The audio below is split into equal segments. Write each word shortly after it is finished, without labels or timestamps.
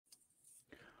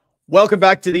Welcome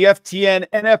back to the FTN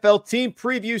NFL Team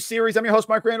Preview Series. I'm your host,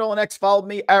 Mike Randle, and X followed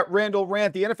me at Randle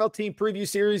Rant. The NFL Team Preview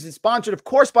Series is sponsored, of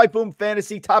course, by Boom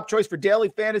Fantasy, top choice for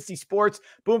daily fantasy sports.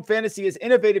 Boom Fantasy is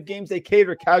innovative games. They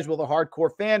cater to casual to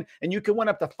hardcore fan, and you can win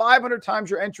up to 500 times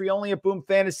your entry only at Boom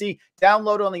Fantasy.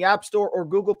 Download it on the App Store or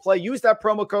Google Play. Use that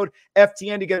promo code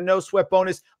FTN to get a no-sweat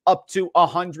bonus up to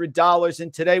 $100.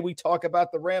 And today we talk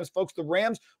about the Rams. Folks, the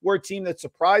Rams were a team that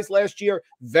surprised last year,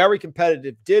 very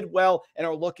competitive, did well, and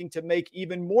are looking to make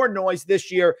even more noise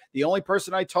this year. The only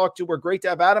person I talked to, we're great to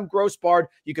have Adam Grosbard.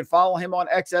 You can follow him on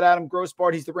X at Adam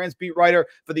Grosbard. He's the Rams beat writer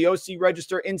for the OC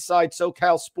Register inside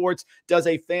SoCal Sports. Does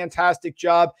a fantastic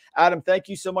job. Adam, thank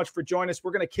you so much for joining us.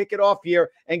 We're going to kick it off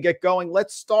here and get going.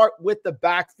 Let's start with the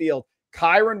backfield.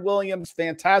 Kyren Williams,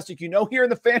 fantastic. You know, here in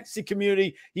the fantasy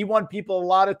community, he won people a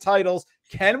lot of titles.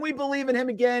 Can we believe in him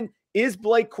again? Is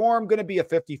Blake Corum going to be a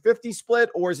 50-50 split,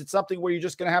 or is it something where you're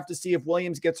just going to have to see if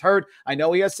Williams gets hurt? I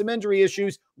know he has some injury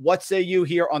issues. What say you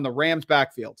here on the Rams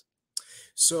backfield?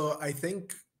 So I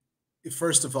think,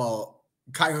 first of all,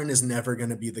 Kyren is never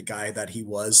going to be the guy that he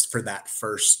was for that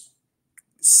first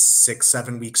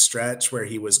 6-7 week stretch where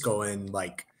he was going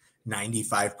like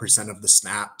 95% of the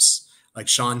snaps. Like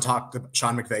Sean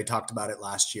McVay talked about it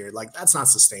last year. Like, that's not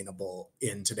sustainable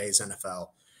in today's NFL.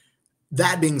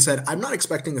 That being said, I'm not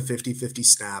expecting a 50-50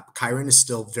 snap. Kyren is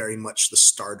still very much the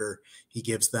starter. He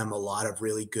gives them a lot of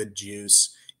really good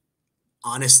juice.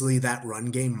 Honestly, that run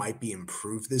game might be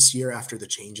improved this year after the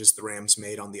changes the Rams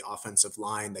made on the offensive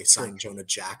line. They signed Jonah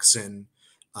Jackson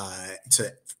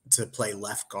to play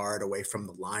left guard away from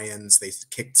the Lions. They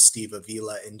kicked Steve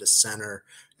Avila into center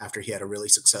after he had a really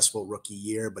successful rookie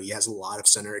year, but he has a lot of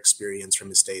center experience from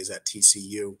his days at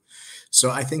TCU. So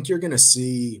I think you're going to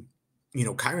see,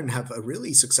 Kyren have a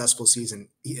really successful season.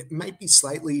 It might be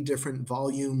slightly different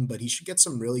volume, but he should get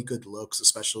some really good looks,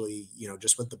 especially,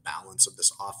 just with the balance of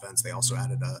this offense. They also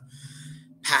added a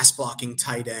pass blocking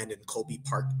tight end and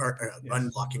run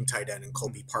blocking tight end and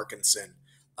Colby Parkinson.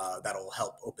 That'll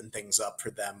help open things up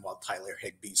for them while Tyler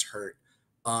Higbee's hurt.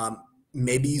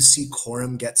 Maybe you see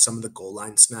Corum get some of the goal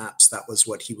line snaps. That was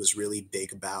what he was really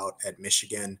big about at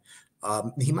Michigan.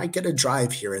 He might get a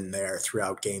drive here and there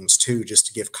throughout games too, just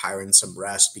to give Kyren some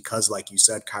rest because, like you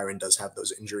said, Kyren does have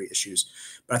those injury issues.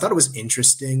 But I thought it was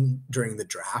interesting during the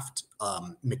draft.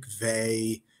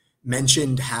 McVay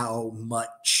mentioned how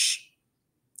much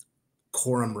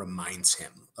Corum reminds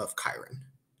him of Kyren.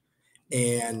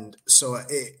 And so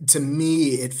to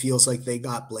me, it feels like they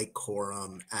got Blake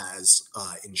Corum as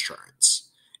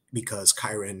insurance because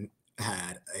Kyren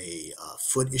had a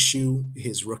foot issue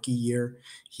his rookie year.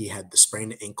 He had the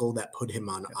sprained ankle that put him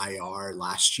on IR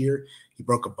last year. He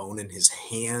broke a bone in his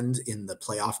hand in the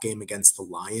playoff game against the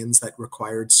Lions that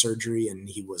required surgery. And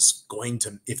he was going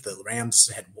to, if the Rams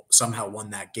had somehow won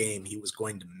that game, he was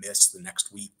going to miss the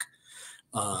next week.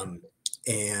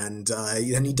 And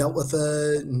then he dealt with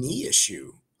a knee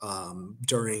issue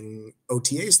during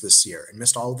OTAs this year and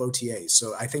missed all of OTAs.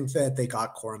 So I think that they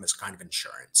got Corum as kind of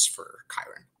insurance for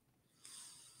Kyren.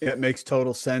 It makes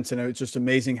total sense. And it's just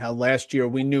amazing how last year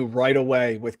we knew right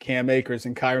away with Cam Akers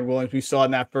and Kyren Williams, we saw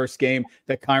in that first game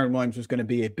that Kyren Williams was going to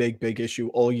be a big, big issue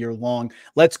all year long.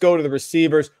 Let's go to the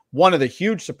receivers. One of the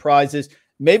huge surprises,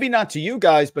 maybe not to you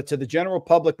guys, but to the general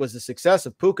public, was the success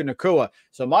of Puka Nacua.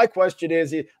 So my question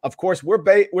is, of course, we're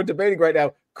debating right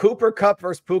now, Cooper Kupp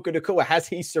versus Puka Nacua. Has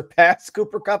he surpassed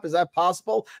Cooper Kupp? Is that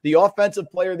possible? The offensive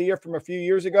player of the year from a few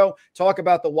years ago. Talk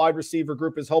about the wide receiver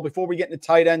group as a whole before we get into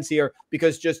tight ends here,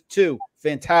 because just two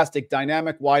fantastic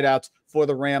dynamic wideouts for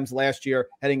the Rams last year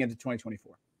heading into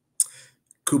 2024.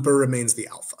 Cooper remains the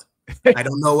alpha. I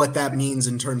don't know what that means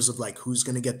in terms of like who's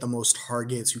going to get the most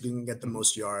targets, who can get the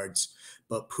most yards,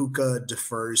 but Puka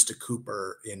defers to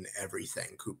Cooper in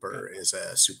everything. Cooper is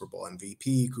a Super Bowl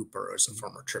MVP. Cooper is a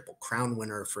former Triple Crown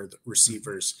winner for the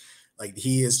receivers. Like,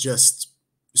 he is just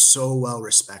so well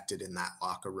respected in that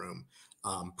locker room.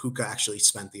 Puka actually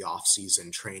spent the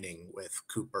offseason training with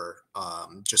Cooper,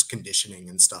 just conditioning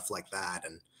and stuff like that.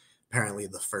 And apparently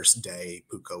the first day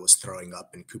Puka was throwing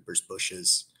up in Cooper's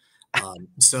bushes.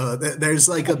 So there's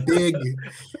like a big,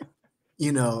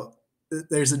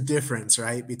 there's a difference,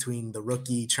 right, between the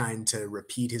rookie trying to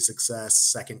repeat his success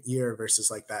second year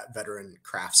versus like that veteran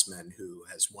craftsman who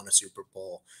has won a Super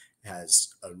Bowl,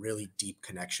 has a really deep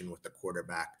connection with the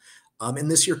quarterback. And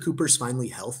this year Cooper's finally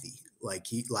healthy. Like,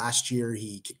 last year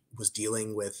he was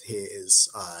dealing with his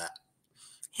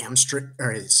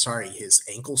his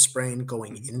ankle sprain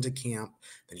going into camp.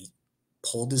 Then he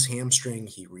pulled his hamstring.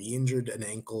 He re-injured an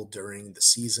ankle during the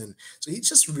season. So he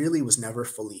just really was never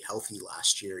fully healthy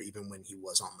last year, even when he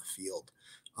was on the field.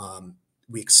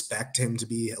 we expect him to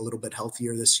be a little bit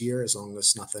healthier this year, as long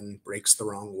as nothing breaks the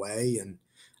wrong way. And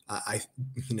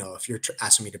if you're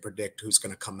asking me to predict who's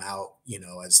going to come out,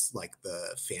 as like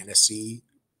the fantasy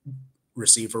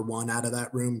receiver one out of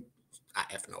that room, I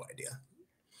have no idea.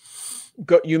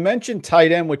 You mentioned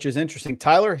tight end, which is interesting.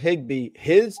 Tyler Higbee,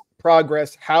 his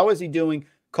progress, how is he doing?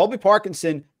 Colby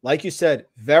Parkinson, like you said,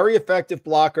 very effective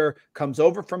blocker, comes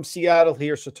over from Seattle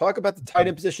here. So talk about the tight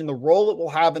end position, the role it will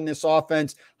have in this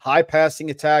offense, high passing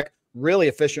attack, really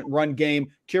efficient run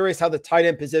game. Curious how the tight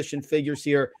end position figures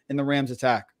here in the Rams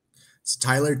attack. So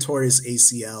Tyler tore his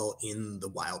ACL in the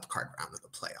wild card round of the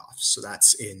playoffs. So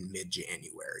that's in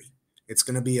mid-January. It's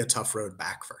going to be a tough road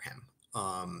back for him.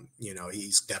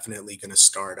 He's definitely going to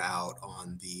start out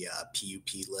on the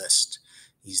PUP list.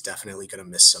 He's definitely going to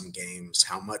miss some games.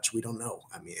 How much, we don't know.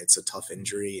 I mean, it's a tough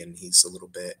injury, and he's a little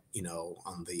bit,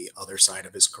 on the other side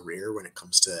of his career when it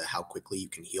comes to how quickly you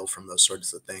can heal from those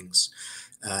sorts of things.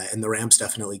 And the Rams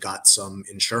definitely got some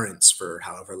insurance for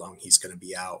however long he's going to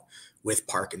be out with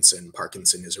Parkinson.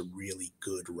 Parkinson is a really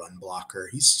good run blocker.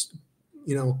 He's,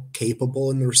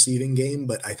 capable in the receiving game,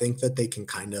 but I think that they can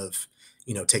kind of,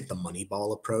 take the money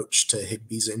ball approach to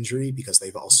Higbee's injury, because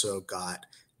they've also got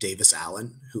Davis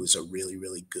Allen, who is a really,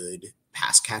 really good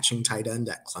pass catching tight end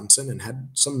at Clemson and had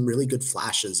some really good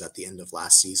flashes at the end of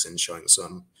last season, showing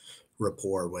some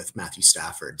rapport with Matthew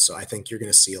Stafford. So I think you're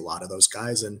going to see a lot of those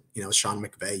guys. And, Sean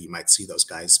McVay, you might see those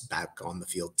guys back on the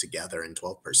field together in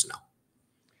 12 personnel.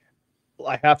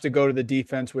 I have to go to the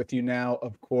defense with you now,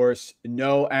 of course.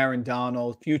 No Aaron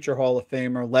Donald, future Hall of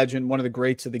Famer, legend, one of the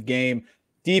greats of the game.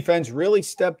 Defense really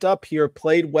stepped up here,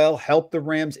 played well, helped the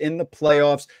Rams in the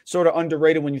playoffs. Sort of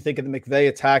underrated when you think of the McVay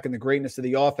attack and the greatness of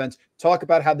the offense. Talk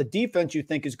about how the defense you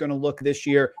think is going to look this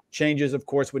year. Changes, of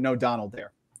course, with no Donald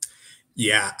there.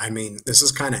 Yeah, I mean, this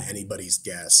is kind of anybody's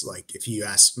guess. Like, if you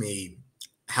ask me,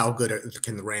 how good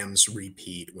can the Rams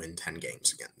repeat, win 10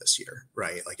 games again this year,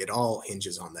 right? Like, it all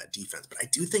hinges on that defense. But I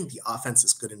do think the offense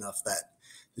is good enough that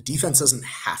the defense doesn't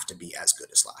have to be as good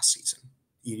as last season.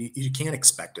 You can't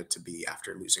expect it to be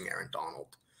after losing Aaron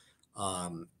Donald.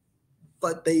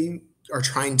 But they are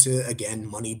trying to, again,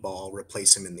 Moneyball,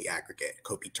 replace him in the aggregate.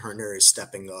 Kobe Turner is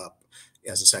stepping up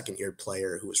as a second-year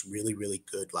player who was really, really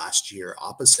good last year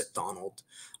opposite Donald.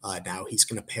 Now he's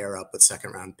going to pair up with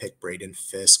second-round pick Braden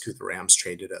Fisk, who the Rams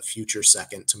traded a future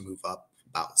second to move up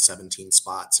about 17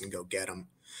 spots and go get him.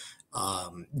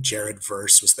 Jared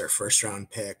Verse was their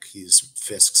first-round pick. He's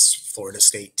Fisk's Florida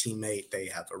State teammate. They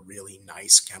have a really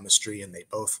nice chemistry, and they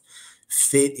both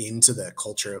fit into the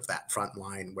culture of that front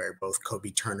line, where both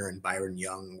Kobe Turner and Byron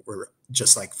Young were,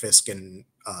 just like Fisk and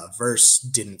Verse,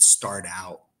 didn't start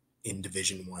out in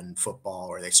Division I football,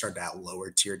 or they started out lower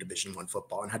tier Division I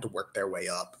football and had to work their way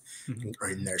up and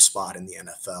earn their spot in the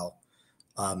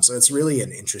NFL. So it's really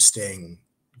an interesting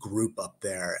group up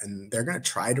there, and they're going to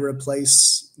try to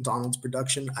replace Donald's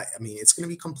production. I mean, it's going to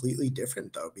be completely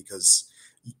different though, because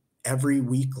every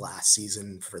week last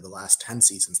season for the last 10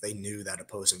 seasons, they knew that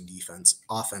opposing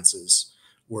offenses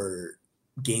were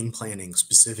game planning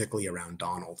specifically around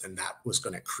Donald, and that was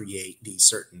going to create these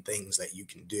certain things that you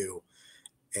can do.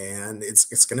 And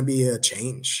it's going to be a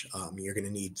change. You're going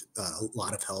to need a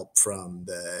lot of help from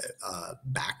the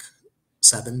back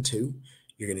seven too.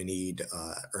 You're going to need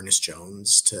Ernest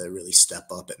Jones to really step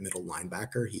up at middle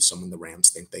linebacker. He's someone the Rams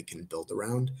think they can build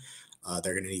around.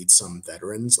 They're going to need some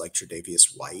veterans like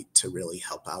Tre'Davious White to really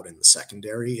help out in the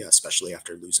secondary, especially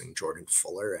after losing Jordan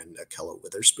Fuller and Akello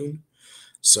Witherspoon.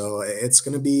 So it's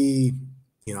going to be,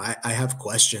 I have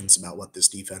questions about what this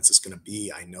defense is going to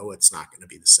be. I know it's not going to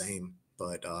be the same,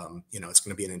 but, it's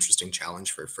going to be an interesting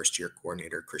challenge for first-year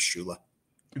coordinator Chris Shula.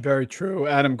 Very true.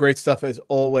 Adam, great stuff as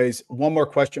always. One more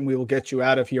question, we will get you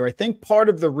out of here. I think part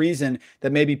of the reason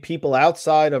that maybe people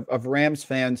outside of Rams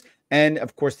fans and,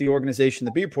 of course, the organization,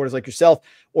 the beat reporters like yourself,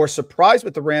 are surprised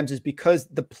with the Rams is because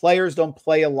the players don't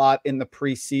play a lot in the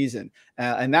preseason.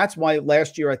 And that's why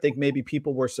last year I think maybe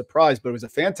people were surprised, but it was a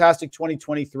fantastic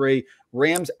 2023.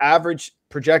 Rams average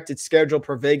projected schedule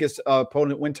per Vegas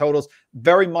opponent win totals,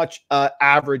 very much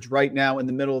average right now in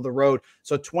the middle of the road.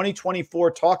 So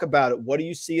 2024, talk about it. What do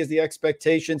you see as the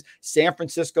expectations? San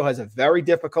Francisco has a very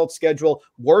difficult schedule,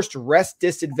 worst rest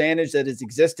disadvantage that has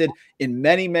existed in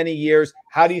many, many years.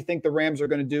 How do you think the Rams are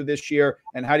going to do this year?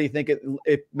 And how do you think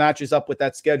it matches up with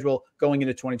that schedule going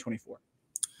into 2024?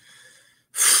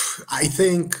 I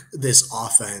think this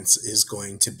offense is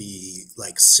going to be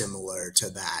like similar to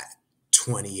that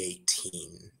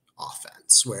 2018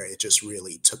 offense, where it just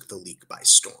really took the league by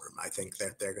storm. I think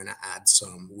that they're going to add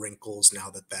some wrinkles now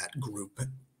that that group,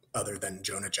 other than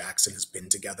Jonah Jackson, has been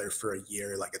together for a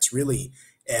year. Like, it's really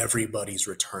everybody's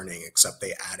returning, except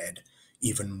they added,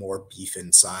 even more beef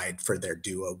inside for their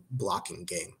duo blocking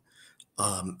game.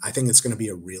 I think it's going to be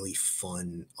a really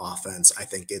fun offense. I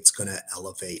think it's going to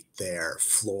elevate their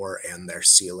floor and their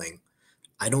ceiling.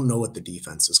 I don't know what the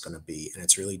defense is going to be, and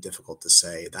it's really difficult to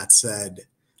say. That said,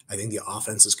 I think the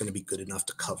offense is going to be good enough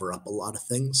to cover up a lot of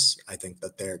things. I think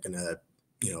that they're going to,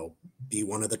 be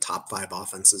one of the top 5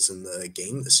 offenses in the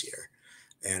game this year.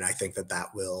 And I think that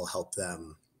will help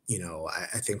them.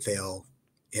 I think they'll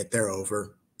hit their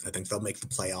over. I think they'll make the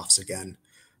playoffs again.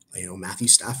 Matthew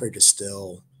Stafford is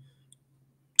still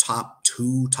top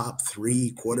 2, top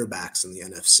 3 quarterbacks in the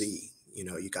NFC.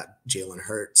 You got Jalen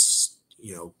Hurts.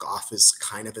 Goff is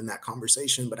kind of in that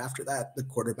conversation, but after that, the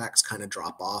quarterbacks kind of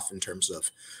drop off in terms of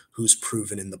who's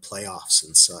proven in the playoffs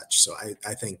and such. So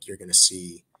I think you're going to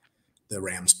see the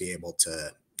Rams be able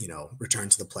to, return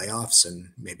to the playoffs and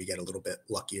maybe get a little bit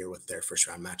luckier with their first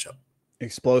round matchup.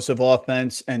 Explosive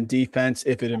offense and defense,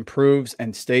 if it improves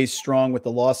and stays strong with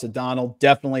the loss of Donald,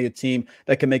 definitely a team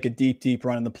that can make a deep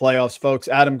run in the playoffs. Folks,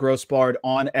 Adam Grosbard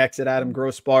on X at Adam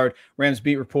Grosbard, Rams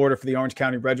beat reporter for the Orange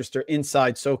County Register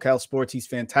inside SoCal Sports. He's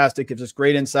fantastic, gives us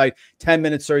great insight. 10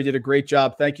 minutes, sir. You did a great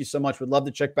job. Thank you so much. We'd love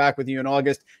to check back with you in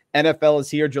August. NFL is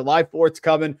here. July 4th's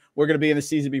coming. We're going to be in the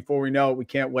season before we know it. We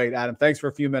can't wait. Adam, thanks for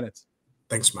a few minutes.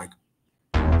 Thanks, Mike.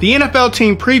 The NFL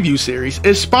Team Preview Series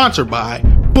is sponsored by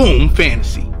Boom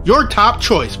Fantasy, your top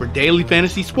choice for daily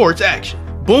fantasy sports action.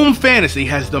 Boom Fantasy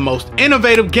has the most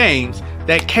innovative games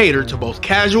that cater to both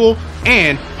casual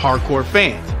and hardcore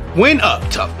fans. Win up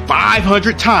to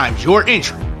 500 times your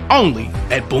entry only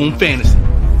at Boom Fantasy.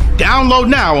 Download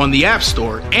now on the App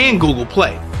Store and Google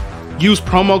Play. Use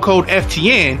promo code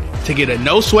FTN to get a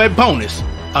no-sweat bonus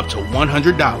up to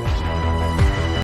 $100.